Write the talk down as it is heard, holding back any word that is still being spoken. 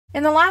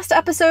In the last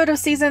episode of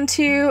Season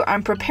 2,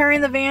 I'm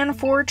preparing the van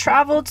for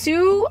travel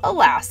to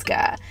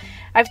Alaska.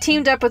 I've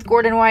teamed up with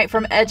Gordon White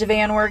from Edge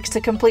Van Works to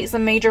complete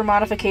some major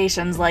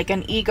modifications like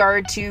an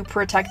eguard to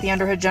protect the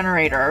underhood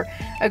generator,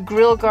 a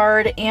grill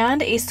guard,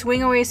 and a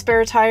swing-away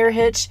spare tire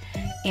hitch,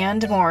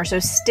 and more. So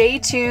stay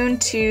tuned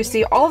to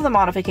see all of the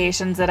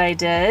modifications that I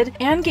did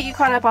and get you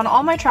caught up on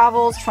all my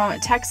travels from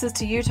Texas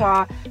to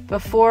Utah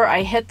before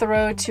I hit the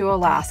road to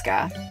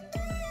Alaska.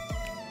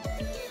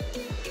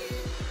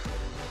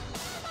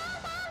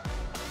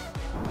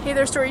 Hey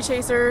there, story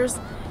chasers.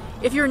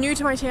 If you're new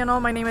to my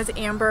channel, my name is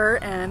Amber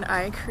and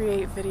I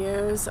create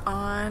videos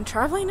on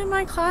traveling in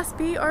my Class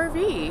B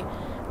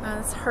RV.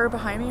 That's her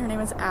behind me, her name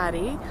is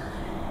Addie.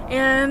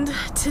 And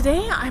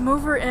today I'm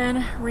over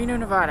in Reno,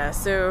 Nevada.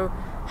 So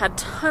had a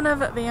ton of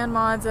van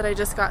mods that I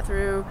just got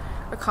through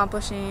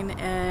accomplishing,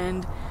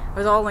 and I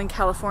was all in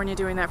California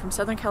doing that, from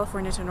Southern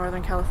California to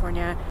Northern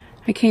California.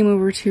 I came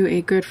over to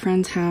a good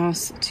friend's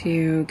house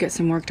to get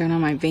some work done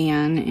on my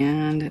van,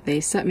 and they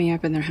set me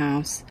up in their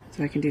house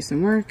so I can do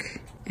some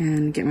work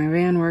and get my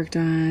van work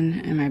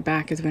done. And my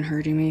back has been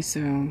hurting me,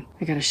 so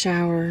I got a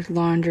shower,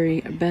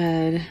 laundry, a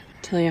bed.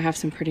 I tell you, I have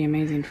some pretty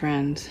amazing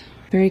friends.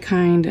 Very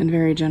kind and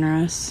very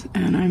generous,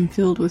 and I'm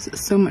filled with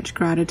so much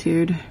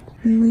gratitude.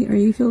 Really? Are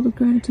you filled with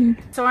gratitude?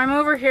 So I'm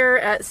over here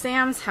at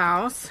Sam's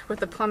house with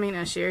the plumbing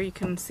issue. You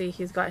can see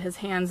he's got his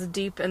hands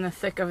deep in the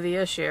thick of the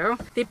issue.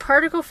 The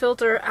particle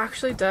filter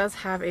actually does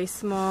have a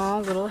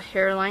small little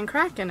hairline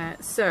crack in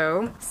it.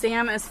 So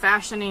Sam is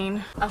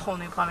fashioning a whole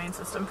new plumbing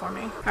system for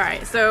me. All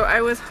right, so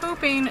I was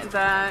hoping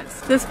that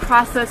this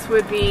process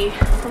would be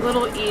a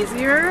little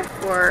easier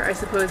for, I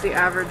suppose, the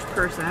average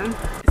person.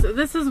 So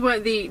this is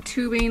what the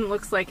tubing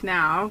looks like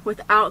now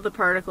without the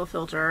particle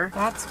filter.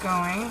 That's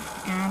going,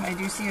 and I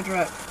do see a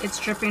drip. It's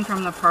dripping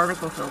from the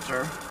particle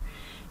filter.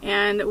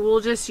 And we'll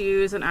just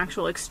use an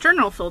actual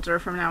external filter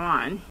from now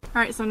on. All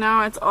right, so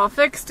now it's all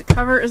fixed.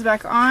 Cover is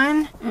back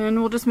on, and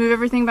we'll just move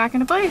everything back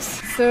into place.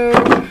 So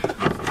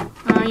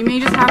you may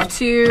just have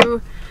to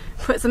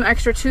put some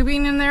extra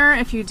tubing in there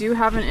if you do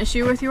have an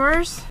issue with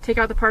yours. Take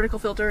out the particle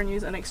filter and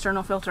use an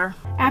external filter.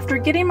 After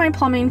getting my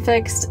plumbing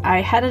fixed,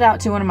 I headed out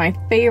to one of my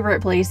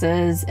favorite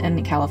places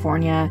in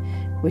California,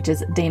 which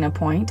is Dana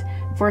Point,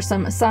 for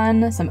some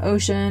sun, some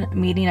ocean,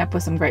 meeting up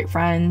with some great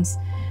friends.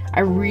 I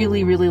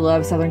really, really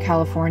love Southern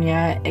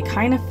California. It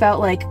kind of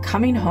felt like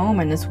coming home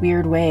in this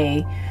weird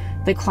way.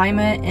 The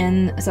climate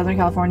in Southern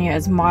California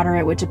is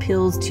moderate, which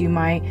appeals to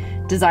my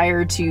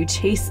desire to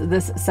chase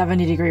this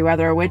 70-degree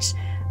weather, which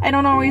I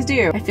don't always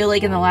do. I feel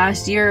like in the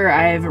last year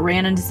I've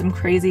ran into some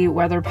crazy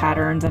weather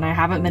patterns and I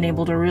haven't been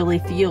able to really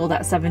feel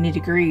that 70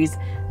 degrees,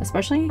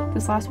 especially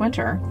this last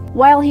winter.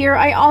 While here,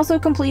 I also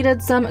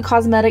completed some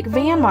cosmetic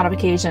van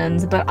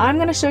modifications, but I'm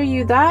going to show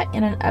you that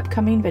in an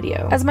upcoming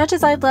video. As much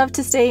as I'd love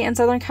to stay in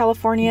Southern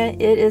California,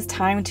 it is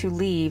time to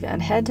leave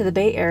and head to the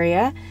Bay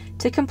Area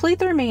to complete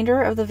the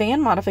remainder of the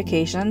van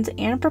modifications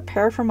and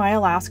prepare for my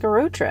Alaska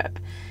road trip.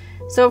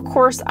 So of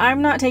course,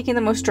 I'm not taking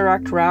the most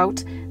direct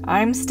route.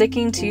 I'm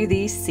sticking to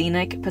the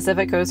scenic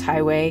Pacific Coast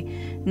Highway,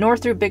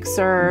 north through Big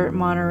Sur,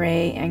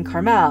 Monterey, and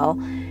Carmel.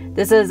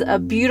 This is a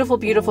beautiful,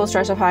 beautiful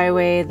stretch of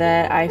highway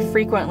that I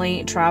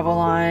frequently travel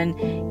on,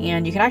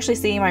 and you can actually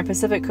see my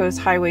Pacific Coast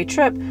Highway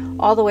trip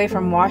all the way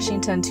from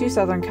Washington to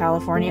Southern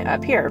California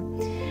up here.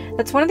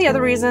 That's one of the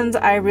other reasons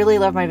I really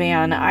love my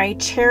van. I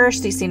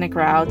cherish these scenic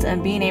routes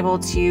and being able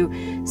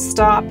to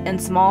stop in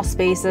small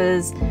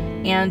spaces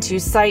and to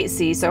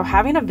sightsee. So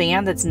having a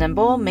van that's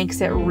nimble makes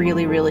it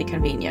really, really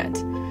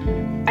convenient.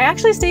 I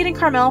actually stayed in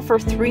Carmel for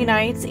 3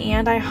 nights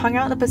and I hung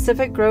out in the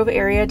Pacific Grove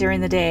area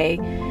during the day.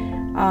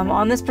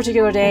 On this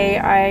particular day,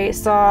 I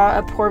saw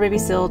a poor baby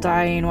seal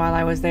dying while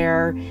I was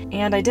there,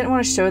 and I didn't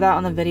want to show that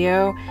on the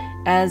video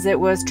as it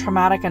was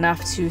traumatic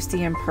enough to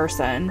see in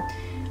person.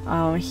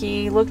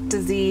 He looked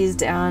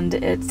diseased and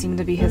it seemed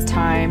to be his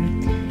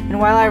time. And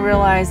while I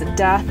realize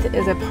death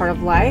is a part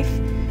of life,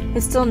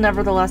 it's still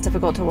nevertheless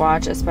difficult to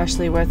watch,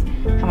 especially with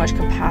how much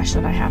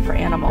compassion I have for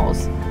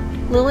animals.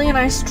 Lily and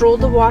I strolled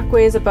the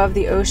walkways above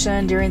the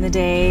ocean during the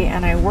day,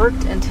 and I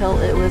worked until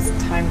it was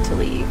time to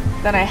leave.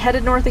 Then I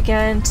headed north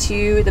again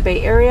to the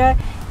Bay Area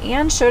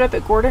and showed up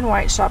at Gordon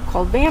White's shop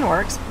called Van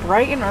Works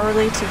bright and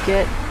early to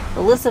get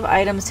the list of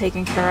items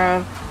taken care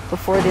of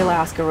before the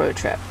Alaska road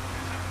trip.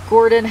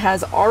 Gordon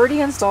has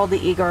already installed the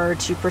eguard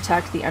to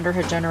protect the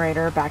underhood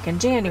generator back in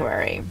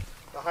January.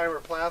 The Hymer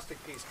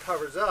plastic piece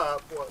covers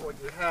up what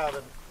you have,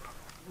 and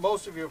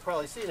most of you have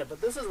probably seen it, but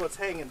this is what's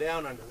hanging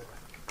down under there.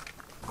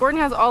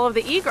 Gordon has all of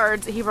the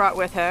eguards that he brought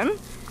with him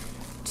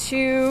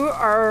to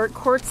our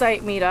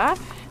quartzite meetup,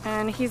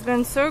 and he's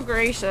been so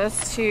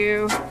gracious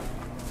to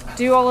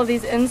do all of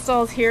these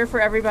installs here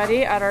for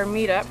everybody at our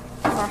meetup,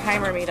 our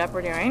Hymer meetup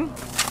we're doing.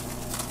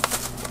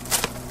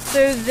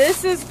 So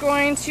this is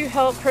going to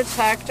help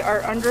protect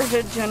our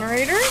underhood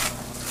generator.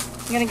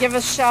 I'm going to give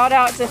a shout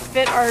out to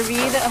Fit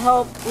RV that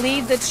helped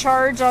lead the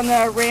charge on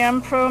the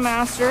Ram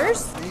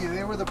Promasters.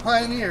 They were the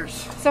pioneers.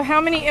 So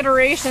how many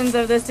iterations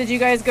of this did you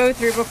guys go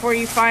through before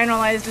you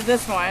finalized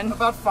this one?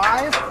 About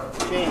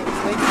 5. James,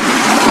 thank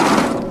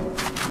you.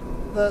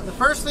 The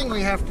first thing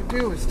we have to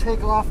do is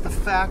take off the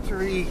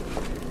factory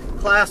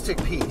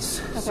plastic piece.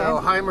 Okay. So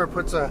Hymer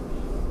puts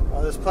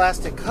this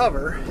plastic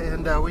cover,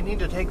 and we need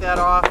to take that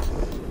off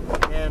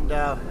and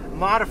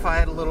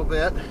modify it a little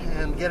bit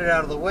and get it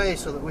out of the way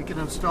so that we can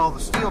install the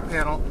steel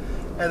panel,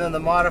 and then the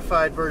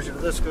modified version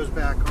of this goes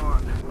back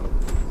on.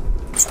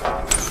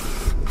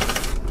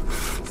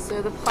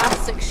 So the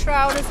plastic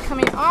shroud is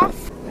coming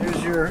off.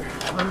 There's your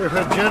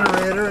underhood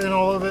generator and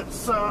all of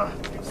its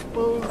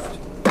exposed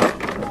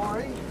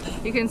glory.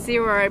 You can see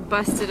where I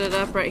busted it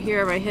up right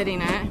here by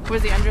hitting it. What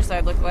does the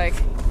underside look like?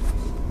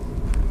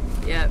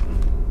 Yep.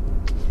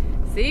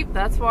 See,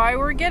 that's why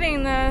we're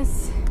getting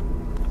this.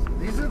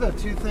 These are the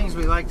two things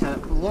we like to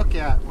look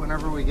at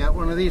whenever we get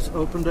one of these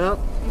opened up.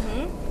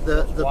 Mm-hmm.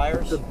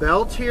 The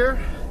belt here,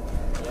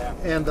 yeah,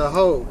 and the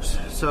hose.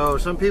 So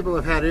some people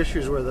have had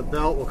issues where the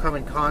belt will come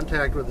in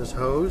contact with this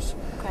hose,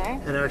 okay,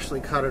 and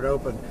actually cut it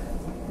open.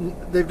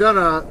 They've done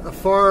a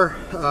far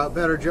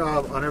better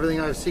job on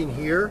everything I've seen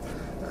here.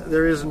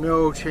 There is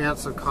no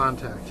chance of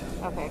contact.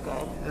 Okay,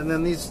 good. And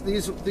then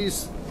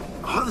this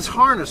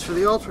harness for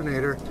the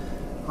alternator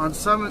on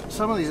some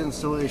of these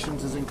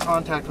installations is in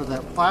contact with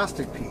that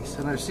plastic piece,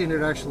 and I've seen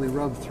it actually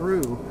rub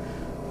through.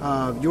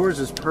 Yours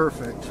is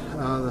perfect.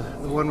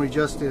 The one we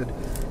just did.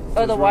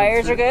 Oh, the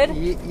wires are good?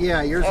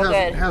 Yeah, yours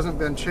hasn't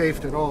been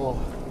chafed at all.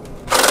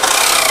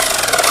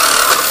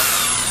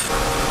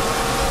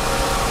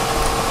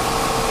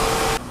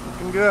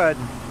 Looking good.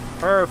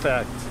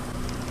 Perfect.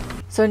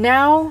 So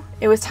now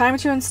it was time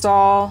to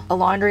install a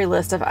laundry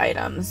list of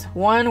items.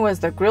 1 was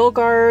the grill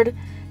guard,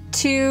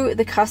 2,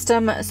 the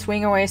custom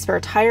swing away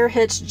spare tire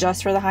hitch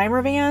just for the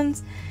Hymer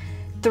vans,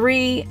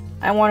 3,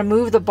 I want to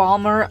move the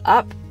balmar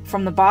up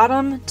from the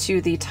bottom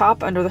to the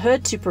top under the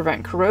hood to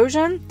prevent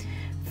corrosion,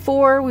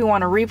 4, we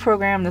want to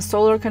reprogram the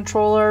solar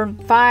controller,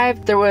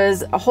 5, there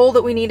was a hole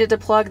that we needed to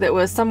plug that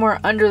was somewhere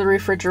under the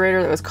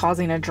refrigerator that was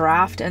causing a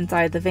draft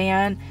inside the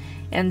van,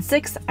 and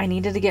 6, I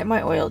needed to get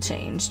my oil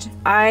changed.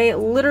 I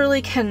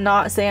literally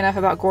cannot say enough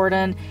about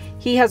Gordon.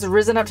 He has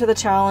risen up to the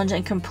challenge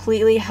and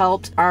completely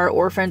helped our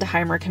orphaned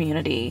Hymer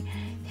community.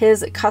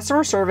 His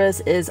customer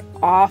service is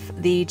off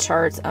the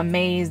charts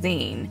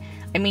amazing.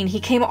 I mean, he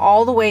came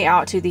all the way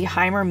out to the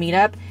Hymer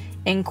meetup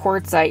in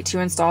Quartzsite to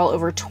install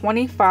over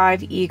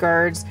 25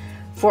 eguards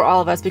for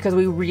all of us because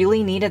we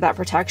really needed that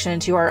protection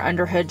to our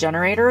underhood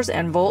generators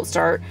and volt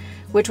start,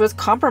 which was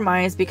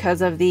compromised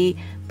because of the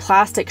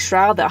plastic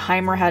shroud that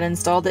Hymer had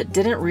installed that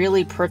didn't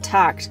really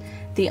protect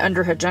the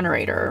underhood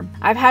generator.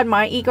 I've had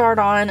my eguard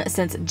on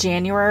since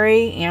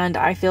January, and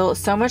I feel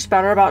so much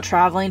better about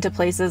traveling to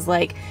places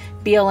like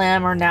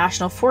BLM or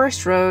National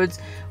Forest roads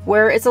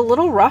where it's a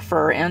little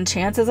rougher and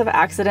chances of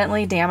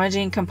accidentally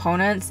damaging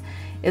components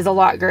is a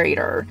lot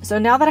greater. So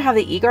now that I have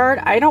the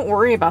eguard, I don't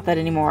worry about that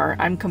anymore.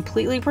 I'm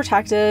completely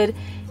protected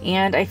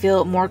and I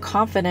feel more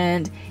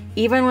confident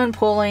even when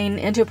pulling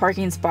into a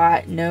parking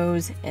spot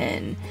nose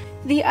in.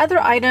 The other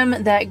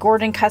item that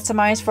Gordon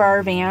customized for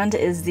our van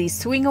is the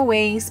swing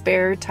away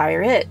spare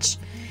tire hitch.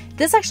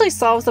 This actually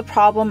solves the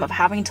problem of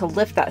having to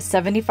lift that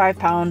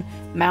 75-pound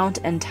mount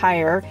and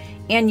tire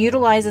and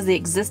utilizes the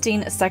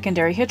existing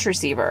secondary hitch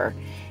receiver.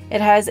 It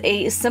has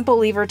a simple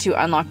lever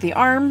to unlock the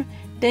arm,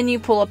 then you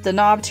pull up the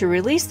knob to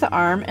release the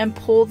arm and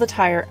pull the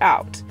tire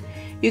out.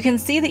 You can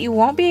see that you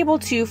won't be able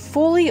to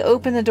fully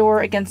open the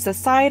door against the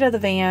side of the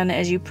van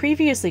as you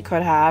previously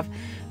could have,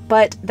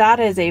 but that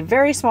is a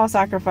very small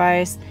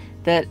sacrifice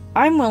that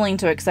I'm willing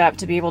to accept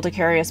to be able to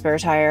carry a spare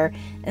tire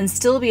and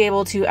still be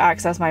able to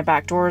access my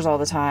back doors all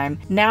the time.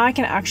 Now I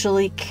can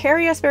actually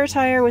carry a spare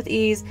tire with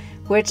ease,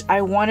 which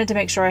I wanted to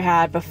make sure I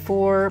had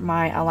before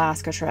my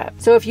Alaska trip.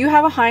 So if you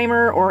have a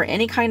Hymer or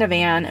any kind of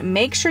van,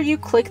 make sure you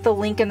click the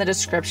link in the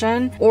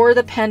description or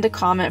the pinned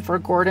comment for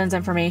Gordon's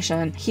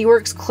information. He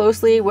works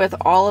closely with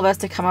all of us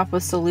to come up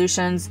with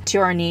solutions to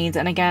our needs,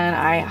 and again,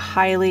 I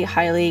highly,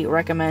 highly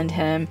recommend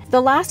him.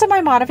 The last of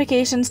my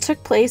modifications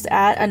took place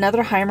at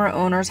another Hymer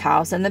owner's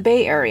house in the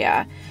Bay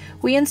Area.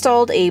 We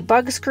installed a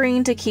bug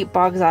screen to keep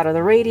bugs out of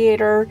the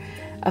radiator,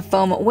 a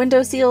foam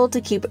window seal to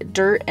keep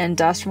dirt and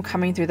dust from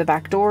coming through the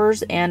back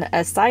doors, and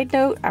a side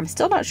note, I'm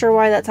still not sure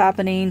why that's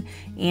happening,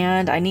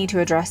 and I need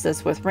to address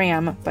this with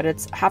Ram, but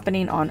it's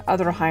happening on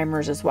other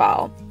Hymers as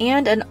well.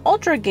 And an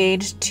ultra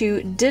gauge to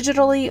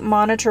digitally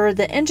monitor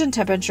the engine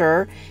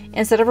temperature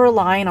instead of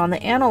relying on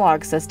the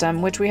analog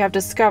system, which we have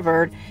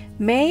discovered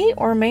may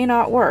or may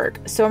not work,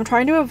 so I'm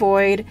trying to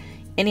avoid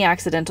any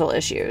accidental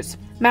issues.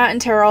 Matt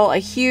and Terrell, a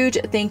huge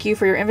thank you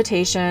for your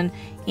invitation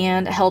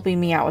and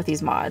helping me out with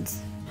these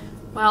mods.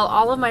 Well,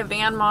 all of my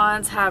van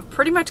mods have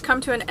pretty much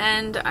come to an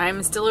end.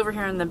 I'm still over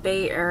here in the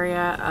Bay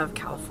Area of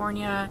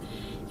California,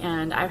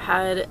 and I've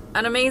had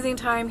an amazing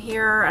time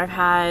here. I've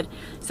had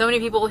so many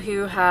people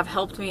who have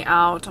helped me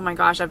out. Oh my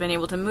gosh, I've been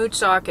able to mood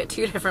shock at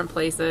 2 different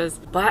places,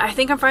 but I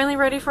think I'm finally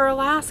ready for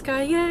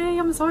Alaska. Yay,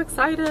 I'm so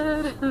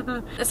excited.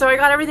 So I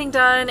got everything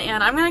done,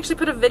 and I'm gonna actually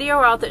put a video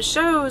out that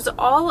shows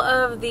all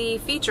of the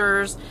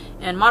features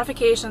and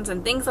modifications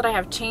and things that I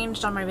have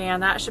changed on my van.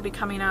 That should be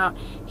coming out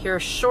here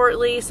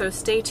shortly, so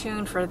stay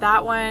tuned for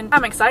that one.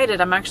 I'm excited.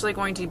 I'm actually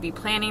going to be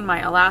planning my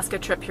Alaska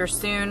trip here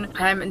soon.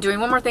 I'm doing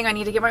one more thing. I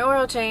need to get my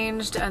oil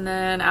changed, and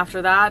then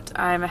after that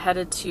I'm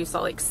headed to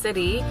Salt Lake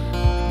City.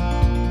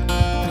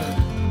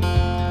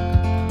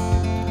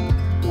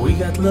 We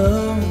got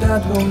love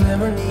that we'll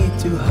never need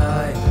to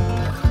hide.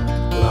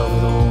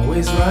 Love will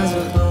always rise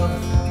above.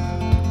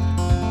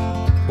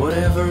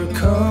 Whatever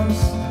comes,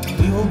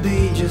 we will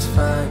be just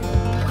fine.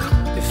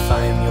 If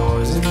I am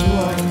yours and you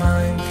are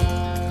mine,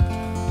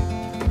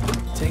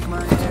 take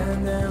my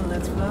hand and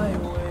let's fly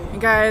away.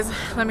 Guys,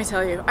 let me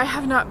tell you, I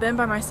have not been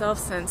by myself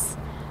since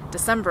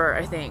December,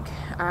 I think,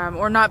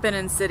 or not been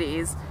in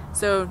cities.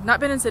 So not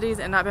been in cities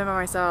and not been by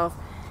myself.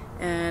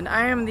 And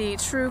I am the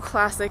true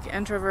classic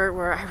introvert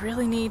where I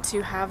really need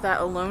to have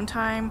that alone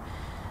time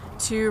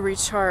to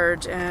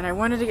recharge. And I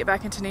wanted to get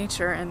back into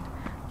nature, and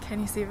can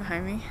you see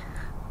behind me?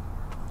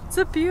 It's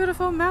a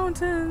beautiful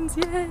mountains,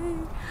 yay!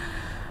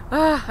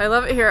 Ah, I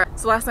love it here.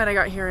 So last night I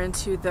got here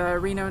into the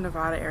Reno,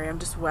 Nevada area. I'm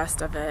just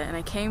west of it, and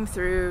I came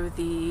through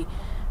the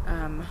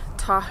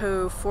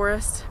Tahoe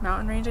Forest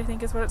Mountain Range, I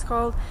think is what it's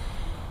called.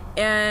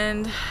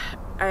 And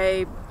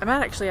I'm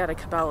actually at a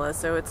Cabela,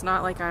 so it's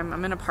not like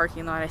I'm in a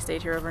parking lot. I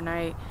stayed here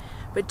overnight.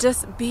 But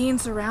just being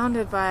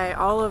surrounded by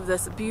all of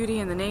this beauty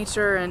and the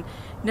nature, and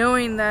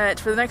knowing that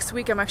for the next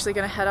week I'm actually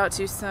going to head out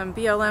to some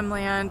BLM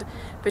land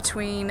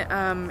between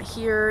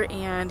here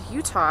and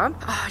Utah.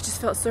 Oh, it just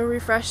felt so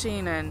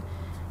refreshing and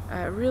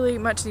really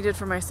much needed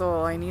for my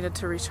soul. I needed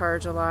to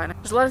recharge a lot. And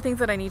there's a lot of things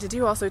that I need to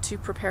do also to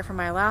prepare for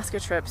my Alaska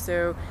trip,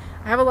 so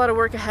I have a lot of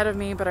work ahead of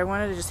me, but I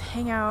wanted to just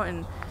hang out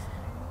and,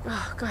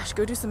 oh gosh,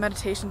 go do some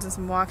meditations and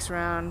some walks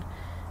around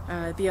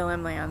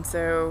BLM land.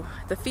 So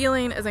the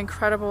feeling is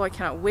incredible. I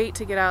cannot wait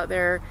to get out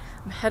there.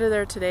 I'm headed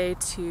there today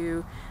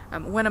to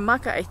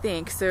Winnemucca, I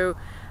think. So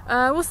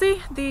we'll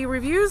see. The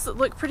reviews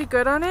look pretty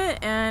good on it,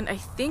 and I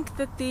think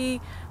that the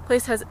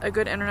place has a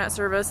good internet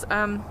service.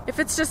 If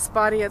it's just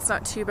spotty, it's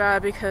not too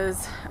bad,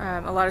 because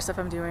a lot of stuff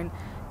I'm doing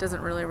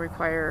doesn't really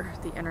require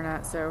the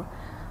internet, so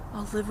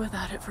I'll live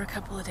without it for a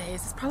couple of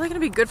days. It's probably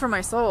going to be good for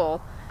my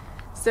soul.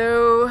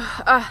 So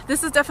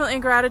this is definitely a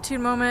gratitude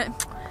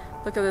moment.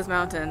 Look at those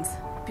mountains.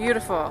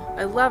 Beautiful.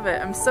 I love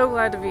it. I'm so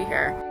glad to be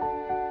here.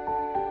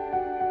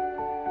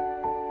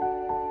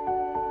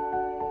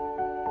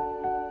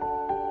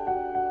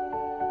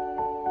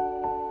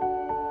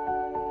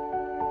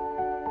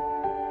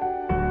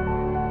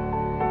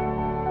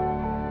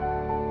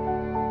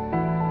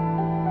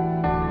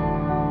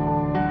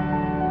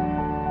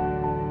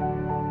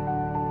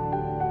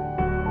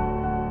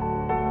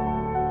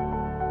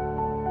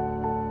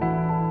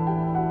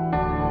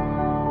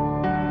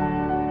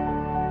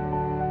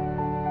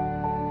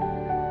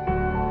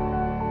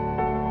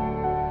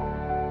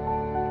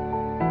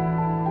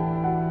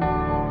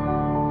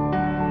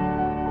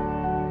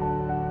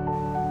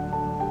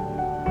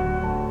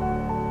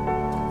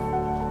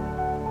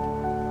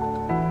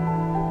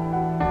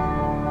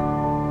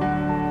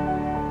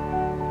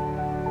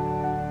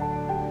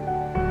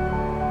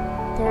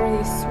 There are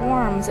these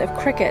swarms of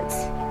crickets.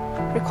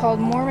 They're called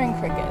Mormon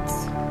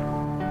crickets.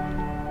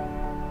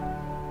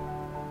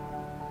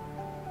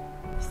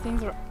 These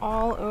things are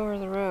all over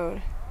the road.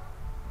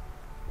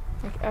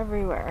 Like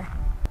everywhere.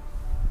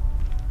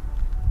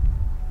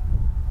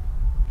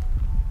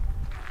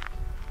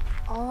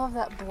 All of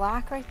that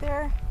black right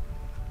there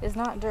is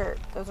not dirt.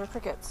 Those are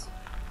crickets.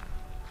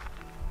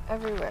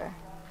 Everywhere.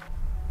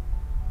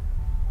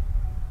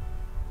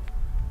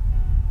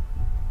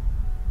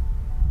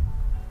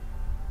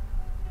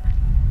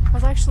 I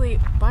was actually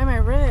by my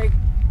rig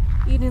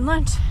eating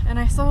lunch, and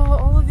I saw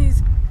all of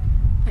these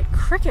like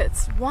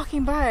crickets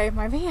walking by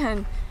my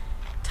van.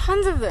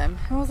 Tons of them.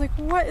 And I was like,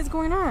 what is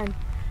going on?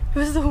 It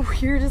was the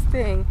weirdest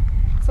thing.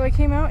 So I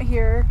came out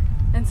here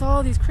and saw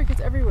all these crickets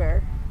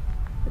everywhere.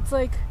 It's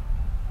like,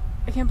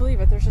 I can't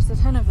believe it. There's just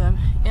a ton of them.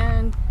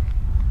 And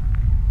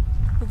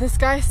this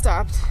guy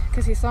stopped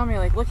because he saw me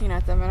like looking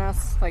at them, and I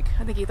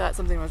think he thought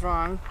something was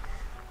wrong.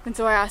 And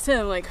so I asked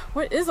him, like,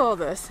 what is all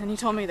this? And he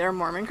told me they're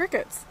Mormon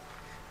crickets.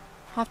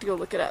 I'll have to go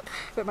look it up.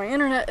 But my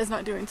internet is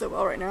not doing so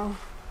well right now.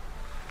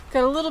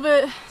 Got a little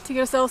bit to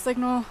get a cell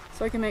signal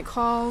so I can make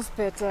calls,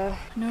 but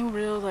no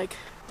real like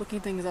looking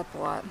things up a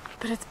lot.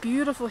 But it's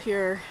beautiful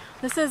here.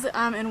 This is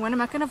in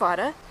Winnemucca,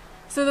 Nevada.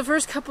 So the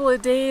first couple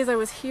of days I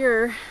was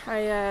here,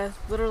 I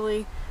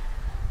literally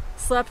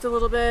slept a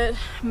little bit,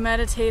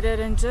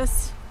 meditated, and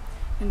just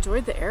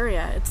enjoyed the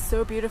area. It's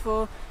so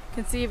beautiful. You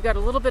can see you've got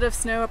a little bit of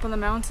snow up on the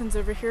mountains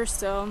over here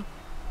still,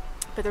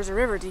 but there's a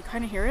river. Do you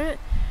kind of hear it?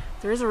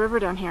 There is a river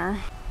down here.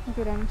 I'll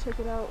go down and check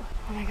it out.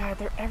 Oh my god,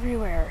 they're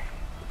everywhere.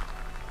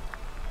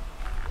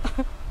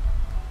 I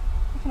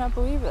cannot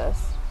believe this.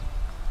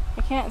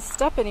 I can't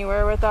step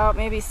anywhere without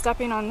maybe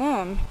stepping on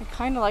them. I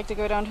kind of like to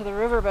go down to the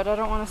river, but I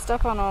don't want to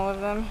step on all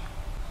of them.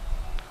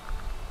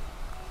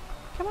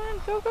 Come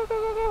on, go, go, go,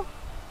 go, go.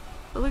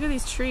 But look at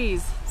these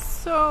trees,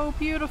 so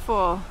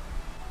beautiful.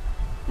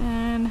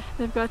 And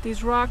they've got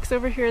these rocks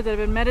over here that I've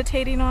been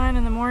meditating on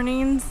in the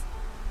mornings.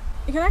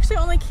 You can actually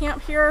only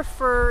camp here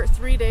for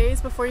 3 days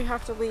before you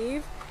have to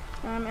leave.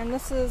 And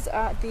this is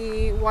at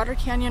the Water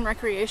Canyon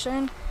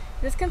Recreation.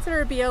 It is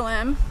considered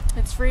BLM.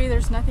 It's free,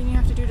 there's nothing you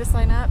have to do to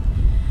sign up.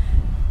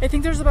 I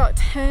think there's about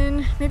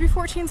 10, maybe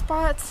 14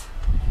 spots,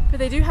 but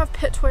they do have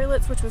pit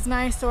toilets, which was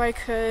nice, so I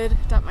could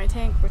dump my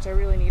tank, which I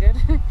really needed.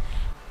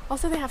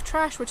 Also, they have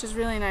trash, which is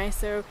really nice.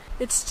 So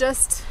it's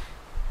just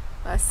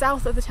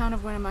south of the town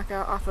of Winnemucca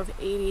off of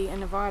 80 in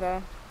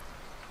Nevada.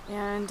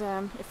 And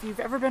if you've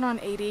ever been on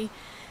 80,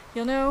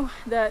 you'll know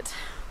that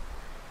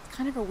it's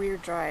kind of a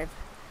weird drive.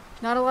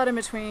 Not a lot in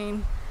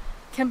between,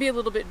 can be a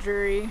little bit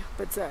dreary,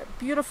 but it's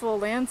beautiful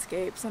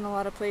landscapes in a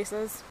lot of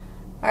places.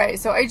 Alright,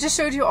 so I just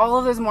showed you all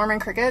of those Mormon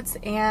crickets,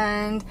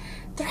 and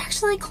they're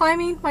actually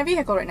climbing my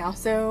vehicle right now,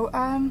 so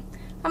I'm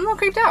a little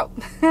creeped out.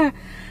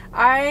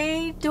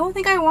 I don't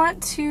think I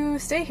want to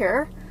stay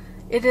here.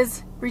 It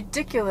is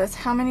ridiculous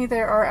how many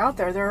there are out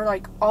there. They're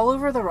like all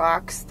over the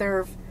rocks.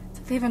 They've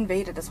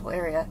invaded this whole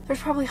area.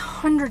 There's probably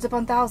hundreds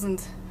upon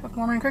thousands of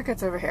Mormon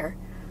crickets over here.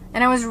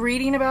 And I was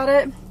reading about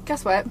it.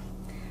 Guess what?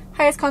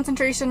 Highest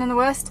concentration in the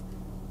West,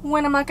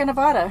 Winnemucca,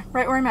 Nevada,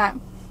 right where I'm at.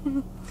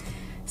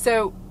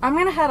 So I'm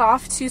gonna head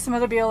off to some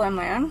other BLM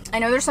land. I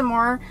know there's some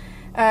more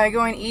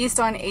going east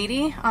on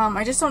 80.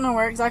 I just don't know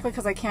where exactly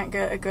because I can't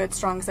get a good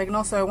strong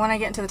signal. So when I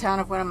get into the town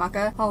of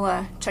Winnemucca,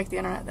 I'll check the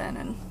internet then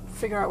and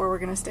figure out where we're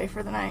gonna stay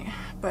for the night.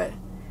 But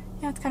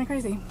yeah, it's kind of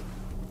crazy.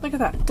 Look at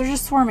that. They're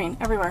just swarming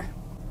everywhere.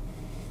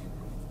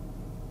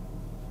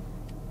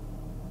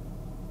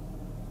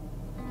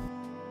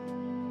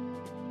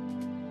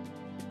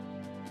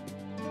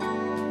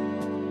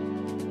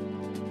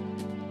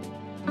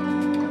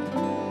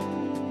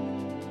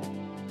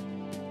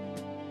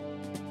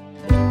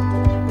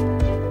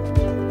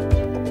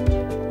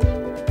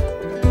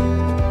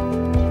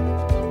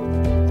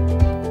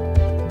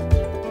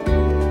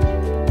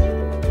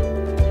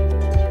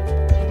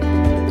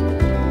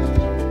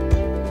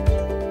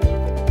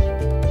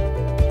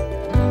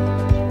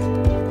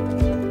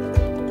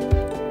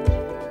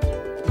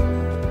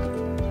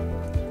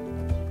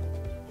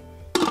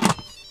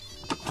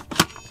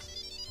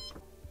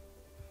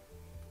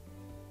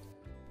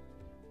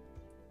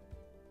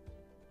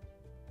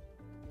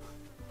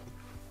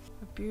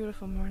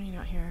 Beautiful morning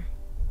out here.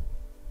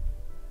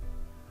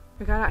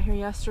 We got out here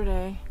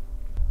yesterday.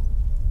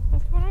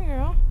 What's going on,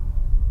 girl?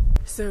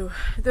 So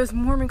those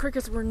Mormon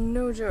crickets were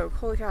no joke.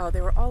 Holy cow,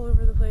 they were all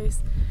over the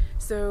place.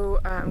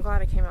 So I'm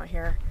glad I came out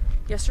here.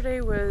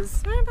 Yesterday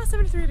was about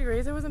 73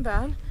 degrees. It wasn't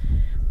bad,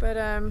 but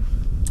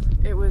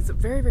it was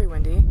very, very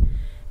windy,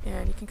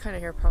 and you can kind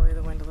of hear probably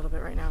the wind a little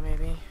bit right now,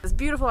 maybe. It's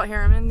beautiful out here.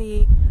 I'm in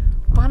the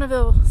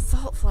Bonneville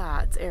Salt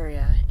Flats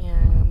area,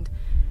 and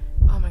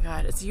oh my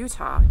god, it's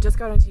Utah. Just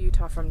got into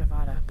Utah from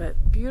Nevada,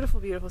 but beautiful,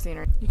 beautiful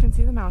scenery. You can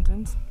see the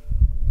mountains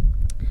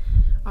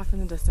off in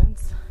the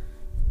distance.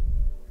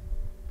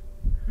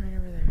 Right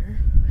over there.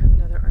 I have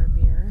another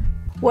RVer.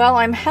 Well,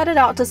 I'm headed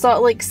out to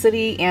Salt Lake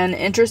City, and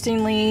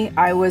interestingly,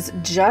 I was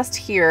just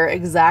here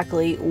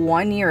exactly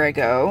 1 year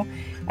ago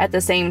at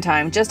the same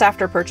time, just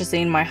after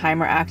purchasing my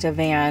Hymer Active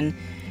van.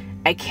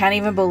 I can't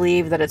even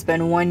believe that it's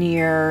been 1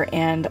 year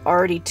and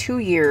already 2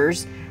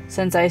 years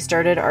since I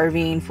started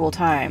RVing full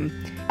time.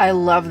 I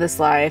love this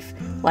life,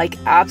 like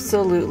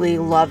absolutely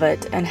love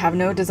it, and have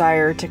no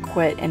desire to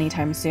quit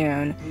anytime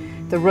soon.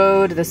 The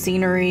road, the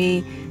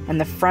scenery, and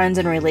the friends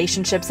and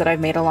relationships that I've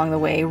made along the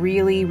way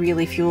really,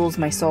 really fuels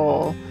my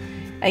soul.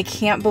 I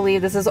can't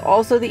believe this is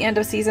also the end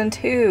of season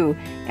 2,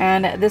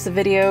 and this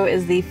video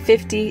is the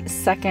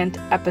 52nd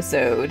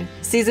episode.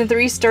 Season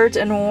 3 starts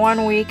in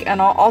 1 week,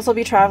 and I'll also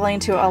be traveling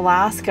to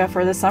Alaska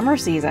for the summer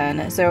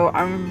season, so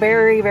I'm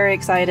very, very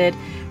excited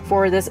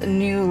for this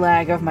new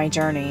leg of my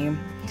journey.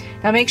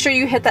 Now make sure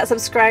you hit that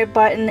subscribe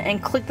button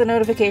and click the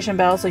notification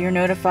bell so you're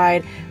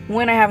notified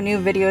when I have new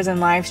videos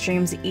and live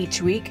streams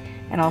each week,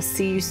 and I'll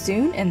see you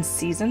soon in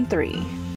season 3.